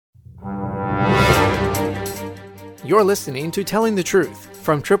You're listening to Telling the Truth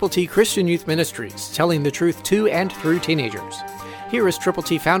from Triple T Christian Youth Ministries, telling the truth to and through teenagers. Here is Triple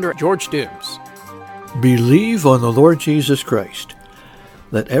T founder George Dooms. Believe on the Lord Jesus Christ.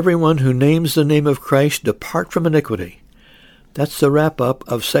 Let everyone who names the name of Christ depart from iniquity. That's the wrap-up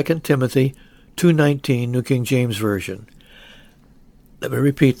of 2 Timothy 2:19, New King James Version. Let me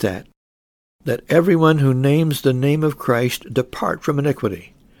repeat that. Let everyone who names the name of Christ depart from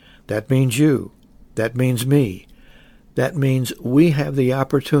iniquity. That means you. That means me. That means we have the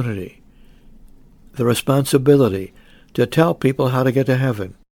opportunity, the responsibility to tell people how to get to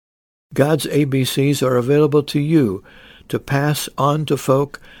heaven. God's ABCs are available to you to pass on to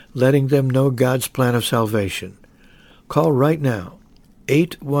folk, letting them know God's plan of salvation. Call right now,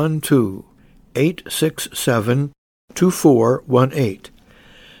 812-867-2418.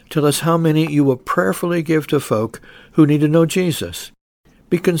 Tell us how many you will prayerfully give to folk who need to know Jesus.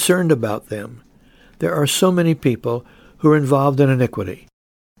 Be concerned about them. There are so many people who are involved in iniquity.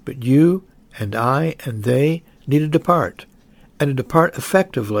 But you and I and they need to depart. And to depart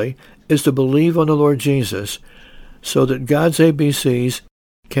effectively is to believe on the Lord Jesus so that God's ABCs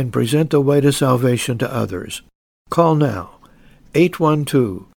can present the way to salvation to others. Call now,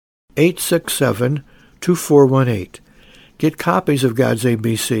 812-867-2418. Get copies of God's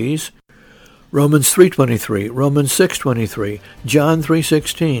ABCs, Romans 3:23, Romans 6:23, John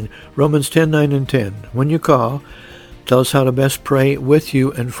 3:16, Romans 10:9 and 10. When you call, tell us how to best pray with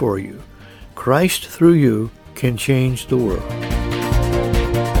you and for you. Christ through you can change the world.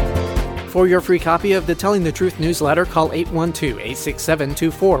 For your free copy of the Telling the Truth newsletter, call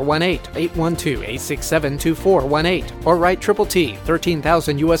 812-867-2418, 812-867-2418, or write Triple T,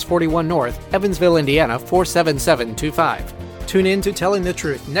 13,000 U.S. 41 North, Evansville, Indiana, 47725. Tune in to Telling the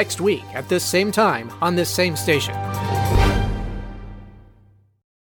Truth next week at this same time on this same station.